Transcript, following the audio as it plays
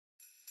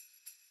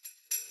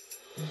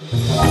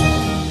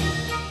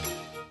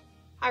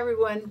Hi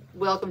everyone,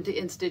 welcome to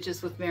In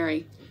Stitches with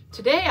Mary.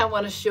 Today I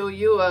want to show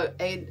you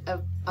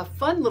a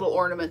fun little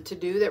ornament to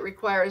do that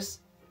requires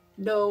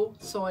no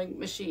sewing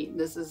machine.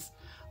 This is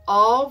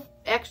all,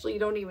 actually you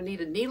don't even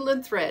need a needle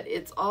and thread.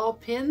 It's all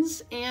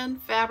pins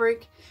and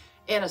fabric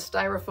and a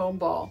styrofoam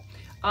ball.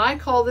 I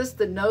call this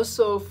the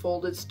no-sew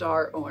folded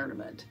star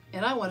ornament,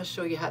 and I want to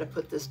show you how to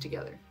put this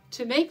together.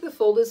 To make the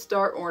folded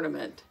star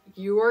ornament,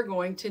 you are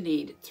going to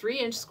need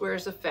 3-inch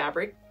squares of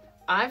fabric.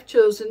 I've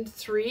chosen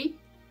 3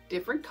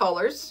 different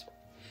colors.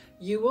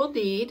 You will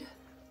need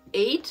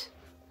 8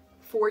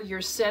 for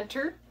your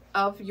center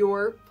of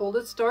your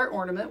folded star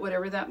ornament,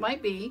 whatever that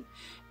might be,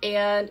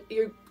 and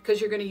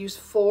because you're going to use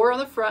 4 on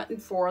the front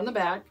and 4 on the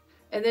back,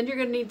 and then you're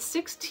going to need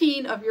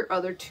 16 of your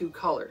other 2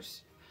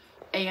 colors.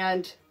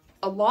 And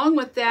along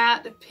with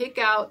that, pick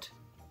out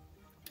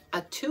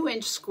a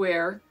 2-inch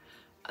square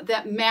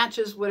that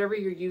matches whatever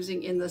you're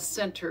using in the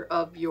center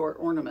of your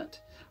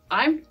ornament.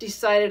 I've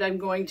decided I'm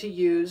going to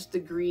use the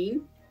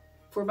green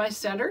for my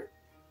center,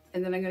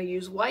 and then I'm going to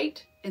use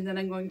white, and then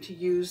I'm going to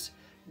use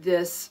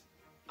this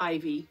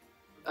ivy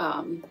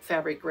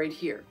fabric right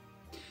here.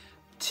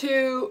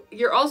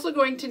 You're also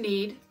going to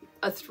need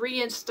a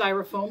 3-inch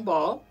styrofoam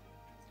ball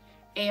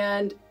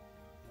and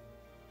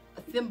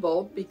a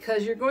thimble,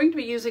 because you're going to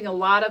be using a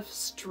lot of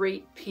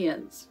straight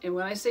pins. And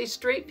when I say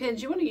straight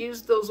pins, you want to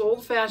use those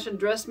old-fashioned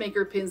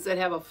dressmaker pins that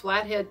have a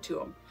flat head to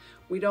them.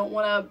 We don't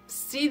want to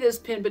see this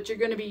pin, but you're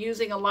going to be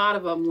using a lot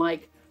of them,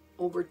 like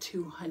over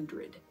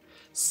 200.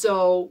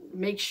 So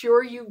make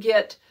sure you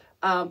get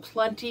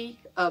plenty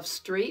of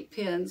straight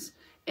pins,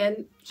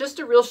 and just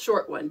a real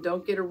short one.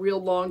 Don't get a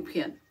real long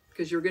pin,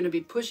 because you're going to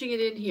be pushing it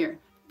in here.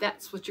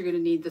 That's what you're going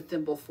to need the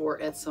thimble for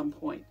at some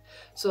point.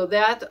 So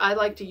that, I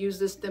like to use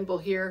this thimble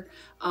here.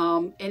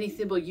 Any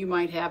thimble you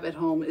might have at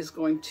home is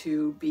going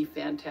to be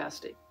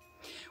fantastic.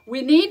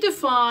 We need to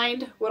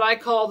find what I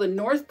call the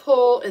North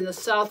Pole and the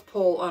South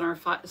Pole on our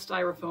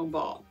styrofoam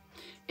ball.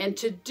 And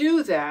to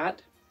do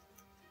that,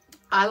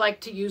 I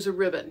like to use a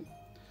ribbon.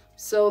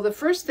 So the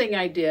first thing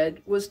I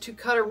did was to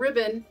cut a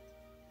ribbon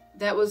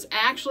that was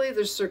actually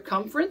the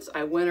circumference.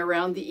 I went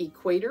around the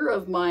equator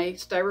of my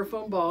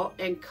styrofoam ball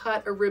and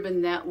cut a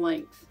ribbon that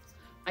length.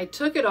 I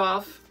took it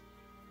off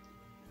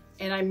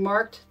and I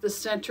marked the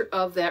center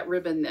of that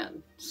ribbon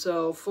then.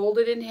 So fold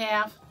it in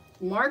half,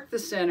 mark the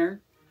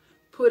center,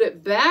 put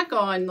it back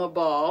on the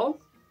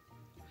ball.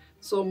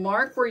 So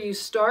mark where you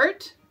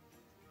start,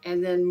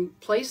 and then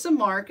place a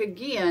mark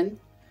again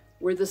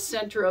where the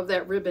center of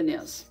that ribbon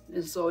is.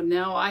 And so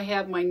now I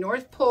have my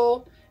North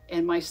Pole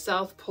and my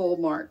South Pole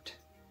marked.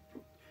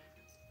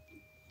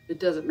 It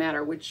doesn't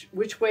matter which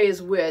way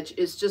is which.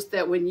 It's just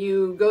that when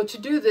you go to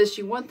do this,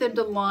 you want them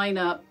to line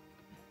up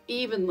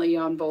evenly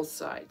on both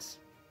sides.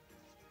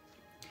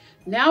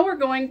 Now we're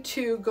going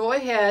to go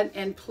ahead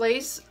and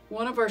place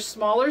one of our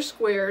smaller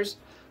squares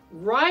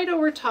right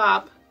over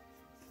top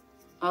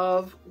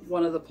of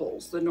one of the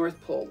poles, the North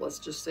Pole, let's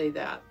just say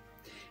that.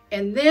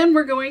 And then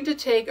we're going to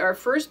take our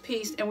first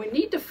piece, and we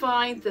need to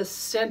find the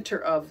center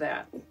of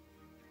that.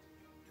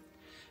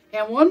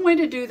 And one way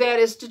to do that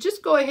is to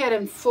just go ahead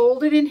and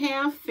fold it in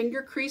half,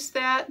 finger crease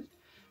that,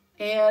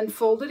 and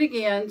fold it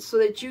again so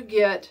that you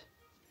get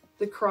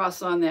the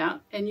cross on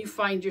that and you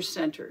find your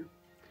center.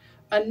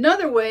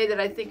 Another way that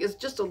I think is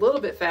just a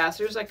little bit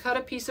faster is I cut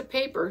a piece of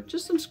paper,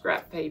 just some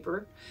scrap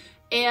paper,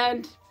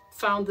 and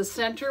found the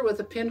center with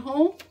a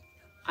pinhole.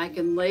 I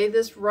can lay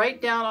this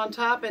right down on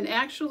top, and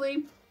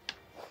actually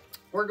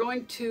we're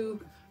going to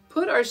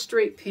put our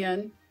straight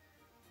pin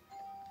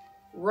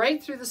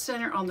right through the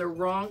center on the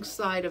wrong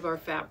side of our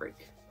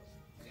fabric.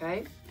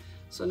 Okay,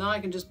 so now I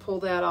can just pull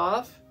that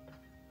off.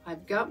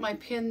 I've got my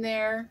pin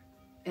there,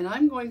 and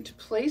I'm going to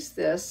place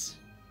this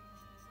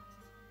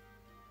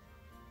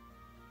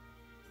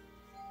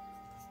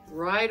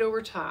right over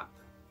top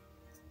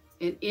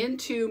and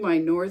into my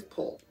North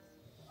Pole.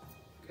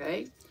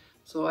 Okay,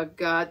 so I've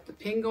got the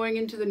pin going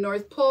into the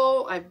North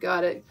Pole. I've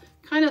got it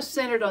kind of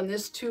centered on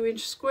this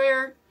 2-inch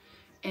square,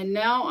 and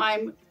now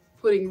I'm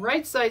putting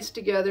right sides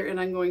together, and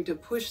I'm going to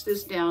push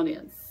this down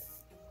in.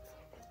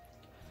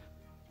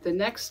 The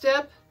next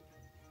step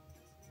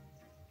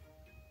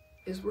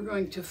is we're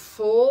going to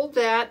fold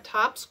that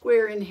top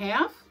square in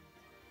half.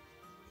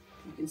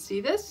 You can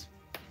see this.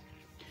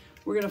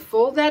 We're going to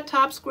fold that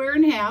top square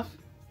in half,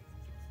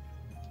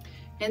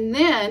 and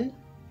then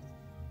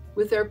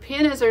with our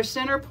pin as our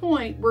center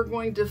point, we're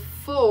going to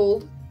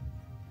fold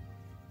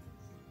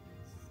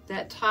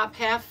that top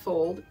half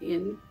fold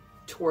in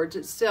towards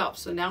itself.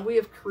 So now we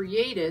have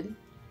created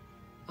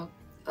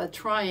a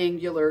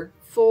triangular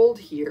fold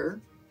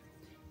here,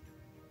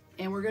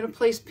 and we're going to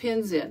place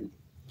pins in.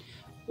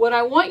 What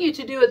I want you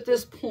to do at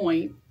this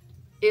point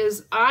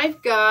is,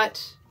 I've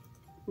got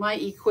my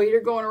equator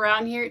going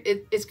around here.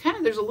 It's kind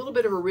of, there's a little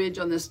bit of a ridge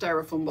on this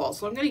styrofoam ball,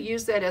 so I'm going to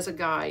use that as a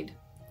guide.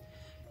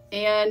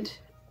 And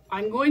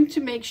I'm going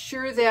to make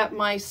sure that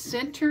my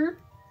center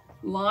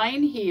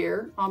line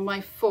here on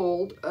my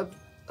fold of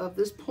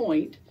this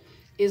point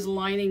is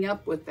lining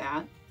up with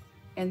that.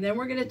 And then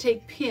we're going to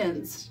take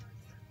pins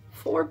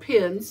 4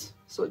 pins.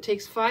 So it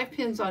takes 5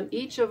 pins on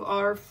each of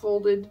our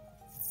folded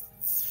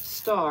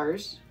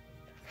stars.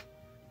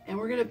 And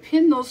we're going to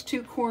pin those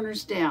 2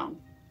 corners down.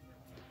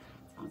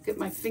 I'll get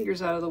my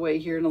fingers out of the way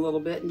here in a little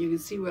bit and you can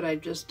see what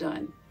I've just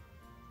done.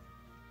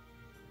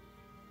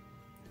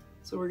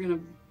 So we're going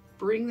to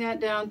bring that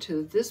down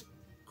to this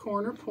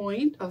corner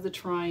point of the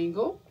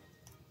triangle.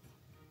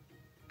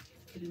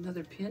 Get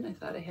another pin. I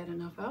thought I had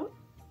enough out.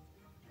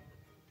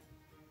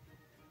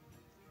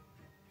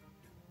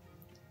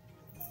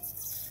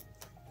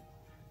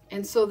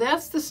 And so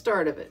that's the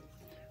start of it.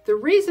 The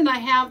reason I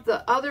have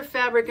the other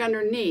fabric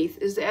underneath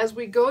is as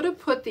we go to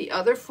put the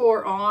other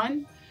 4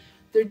 on,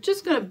 they're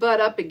just going to butt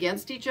up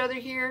against each other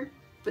here,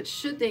 but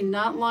should they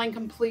not line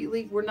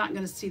completely, we're not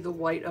going to see the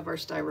white of our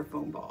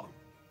styrofoam ball.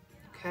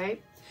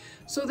 Okay,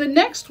 so the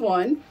next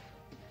one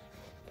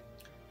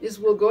is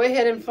we'll go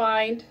ahead and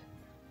find,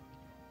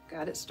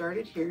 got it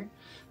started here,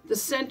 the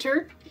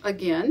center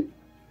again.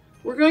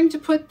 We're going to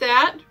put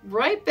that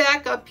right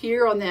back up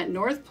here on that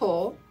North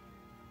Pole.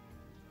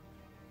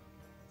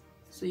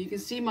 So you can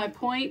see my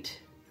point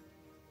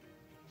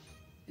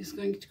is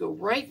going to go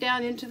right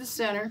down into the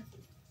center.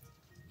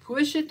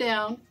 Push it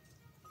down.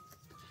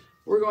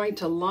 We're going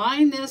to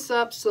line this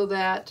up so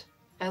that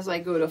as I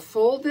go to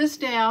fold this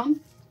down,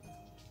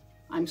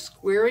 I'm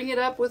squaring it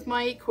up with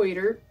my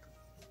equator.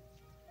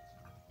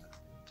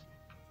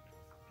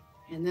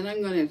 And then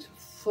I'm going to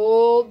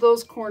fold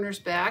those corners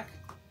back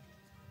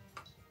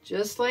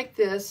just like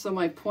this. So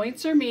my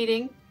points are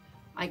meeting.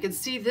 I can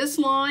see this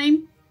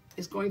line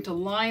is going to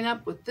line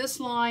up with this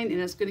line and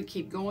it's going to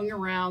keep going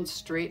around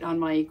straight on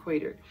my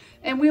equator.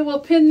 And we will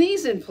pin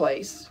these in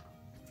place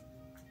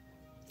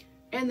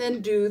and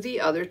then do the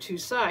other 2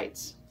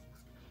 sides.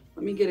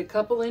 Let me get a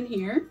couple in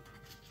here.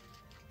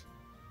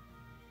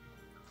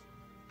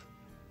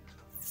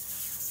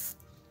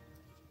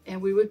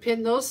 And we would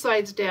pin those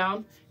sides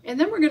down, and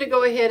then we're going to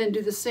go ahead and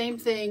do the same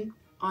thing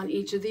on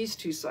each of these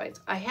 2 sides.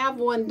 I have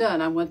one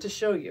done I want to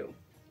show you.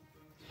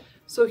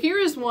 So here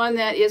is one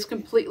that is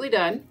completely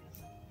done.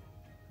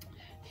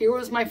 Here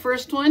was my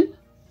first one,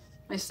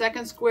 my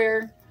second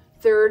square,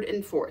 third,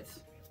 and fourth.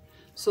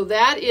 So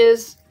that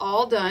is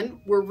all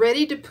done. We're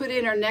ready to put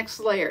in our next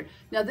layer.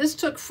 Now this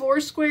took 4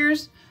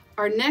 squares.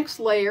 Our next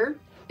layer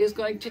is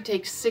going to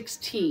take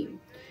 16.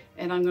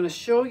 And I'm going to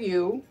show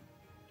you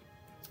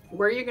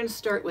where you're going to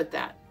start with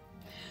that.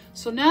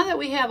 So now that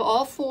we have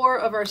all 4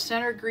 of our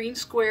center green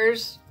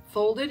squares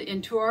folded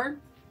into our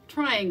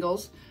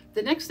triangles,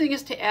 the next thing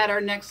is to add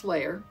our next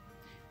layer.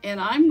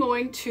 And I'm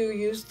going to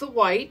use the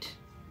white.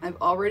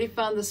 I've already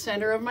found the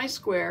center of my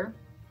square.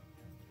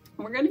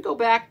 And we're going to go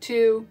back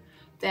to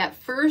that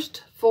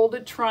first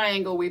folded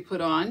triangle we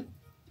put on,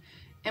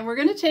 and we're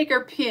going to take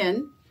our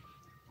pin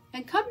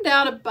and come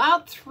down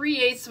about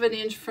 3/8 of an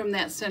inch from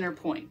that center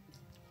point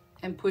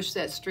and push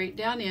that straight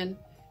down in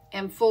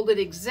and fold it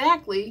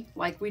exactly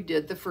like we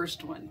did the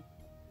first one.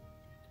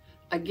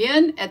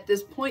 Again, at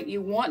this point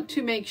you want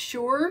to make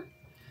sure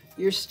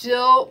you're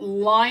still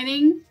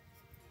lining,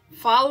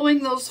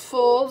 following those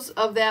folds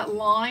of that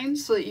line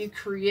so that you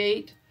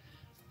create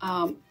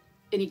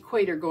an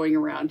equator going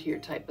around here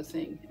type of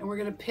thing. And we're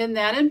going to pin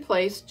that in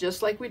place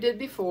just like we did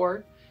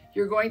before.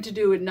 You're going to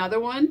do another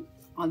one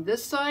on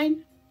this side,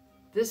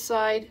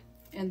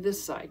 and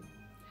this side.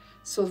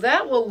 So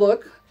that will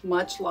look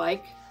much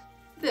like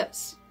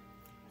this.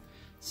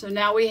 So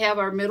now we have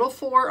our middle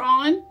 4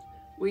 on.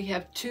 We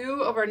have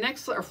 2 of our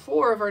next, or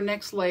 4 of our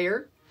next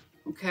layer,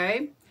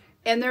 okay?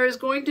 And there is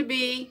going to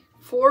be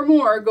 4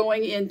 more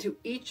going into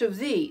each of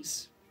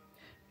these.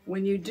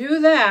 When you do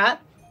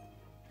that,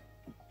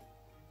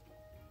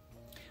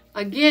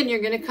 again,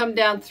 you're going to come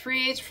down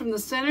 3/8 from the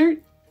center.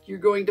 You're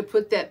going to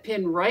put that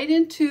pin right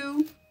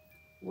into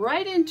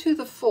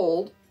the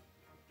fold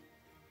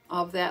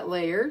of that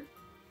layer.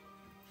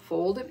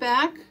 Fold it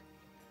back.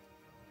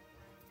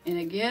 And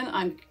again,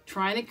 I'm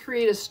trying to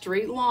create a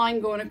straight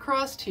line going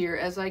across here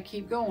as I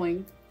keep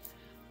going.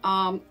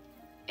 And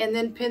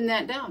then pin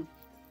that down.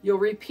 You'll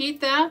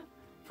repeat that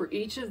for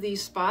each of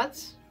these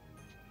spots.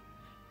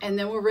 And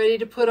then we're ready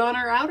to put on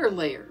our outer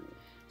layer.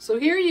 So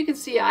here you can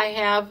see I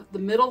have the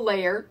middle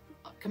layer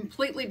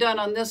completely done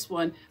on this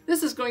one.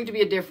 This is going to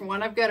be a different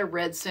one. I've got a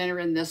red center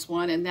in this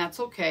one, and that's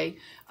okay.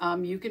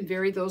 You can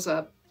vary those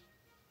up.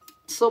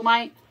 So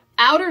my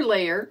outer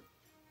layer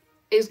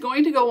is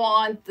going to go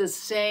on the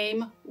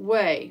same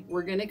way.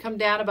 We're going to come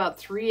down about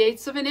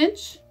 3/8 of an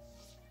inch,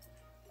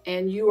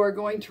 and you are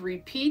going to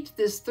repeat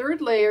this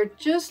third layer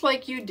just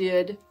like you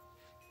did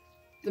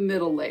the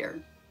middle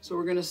layer. So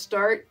we're going to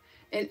start,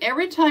 and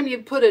every time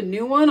you put a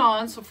new one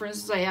on, so for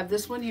instance, I have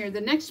this one here, the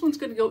next one's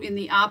going to go in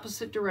the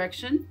opposite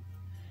direction.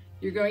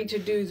 You're going to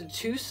do the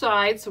 2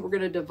 sides, so we're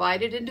going to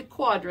divide it into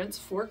quadrants,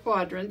 4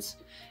 quadrants,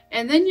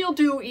 and then you'll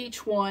do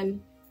each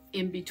one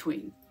in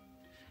between.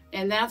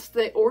 And that's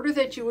the order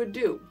that you would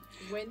do.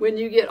 When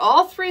you get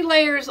all 3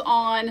 layers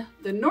on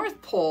the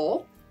North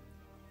Pole,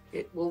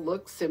 it will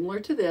look similar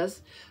to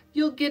this.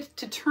 You'll get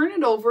to turn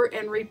it over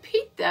and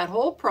repeat that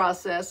whole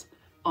process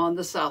on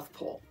the South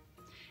Pole.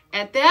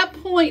 At that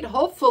point,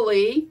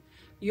 hopefully,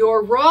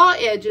 Your raw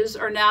edges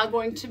are now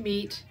going to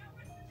meet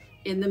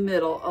in the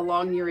middle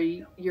along your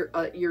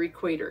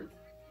equator.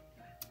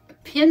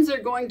 Pins are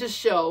going to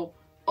show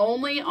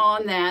only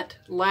on that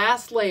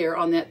last layer,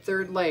 on that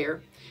third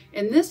layer.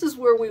 And this is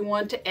where we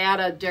want to add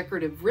a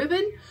decorative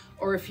ribbon,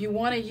 or if you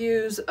want to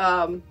use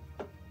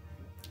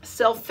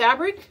self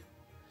fabric.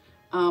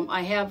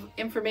 I have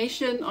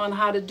information on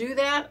how to do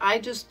that. I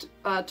just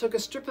took a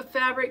strip of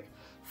fabric,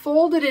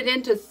 folded it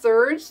into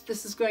thirds.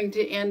 This is going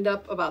to end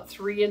up about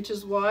 3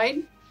 inches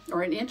wide,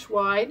 or 1 inch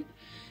wide.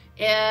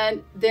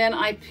 And then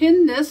I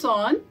pinned this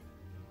on,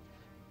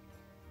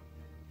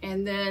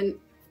 and then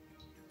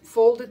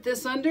folded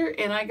this under,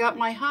 and I got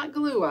my hot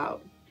glue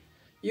out.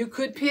 You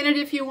could pin it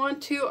if you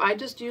want to. I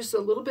just used a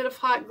little bit of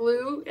hot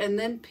glue and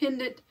then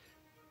pinned it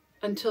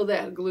until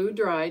that glue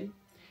dried.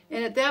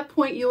 And at that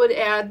point you would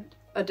add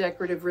a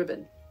decorative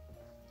ribbon,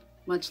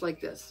 much like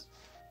this.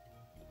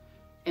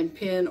 And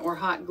pin or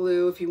hot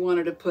glue. If you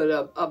wanted to put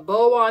a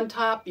bow on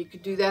top, you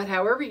could do that.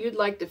 However you'd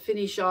like to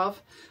finish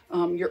off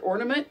your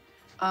ornament.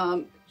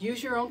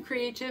 Use your own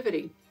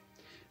creativity.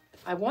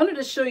 I wanted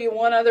to show you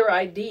one other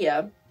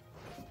idea.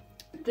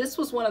 This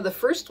was one of the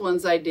first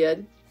ones I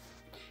did.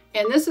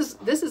 And this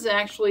is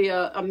actually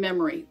a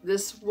memory.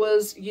 This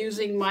was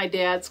using my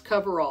dad's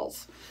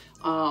coveralls.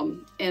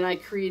 And I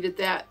created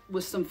that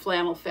with some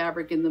flannel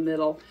fabric in the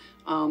middle.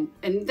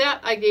 And that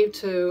I gave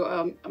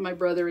to my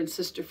brother and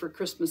sister for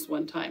Christmas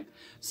one time.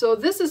 So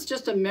this is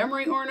just a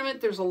memory ornament.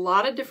 There's a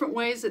lot of different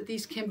ways that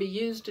these can be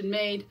used and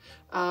made,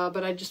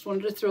 but I just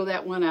wanted to throw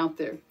that one out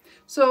there.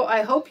 So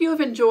I hope you have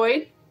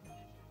enjoyed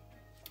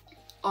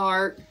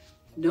our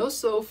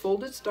no-sew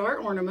folded star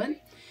ornament.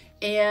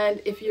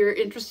 And if you're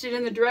interested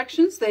in the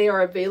directions, they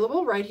are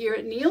available right here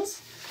at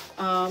Neil's.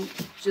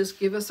 Just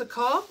give us a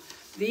call.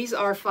 These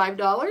are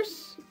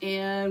 $5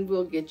 and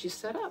we'll get you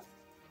set up.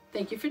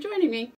 Thank you for joining me.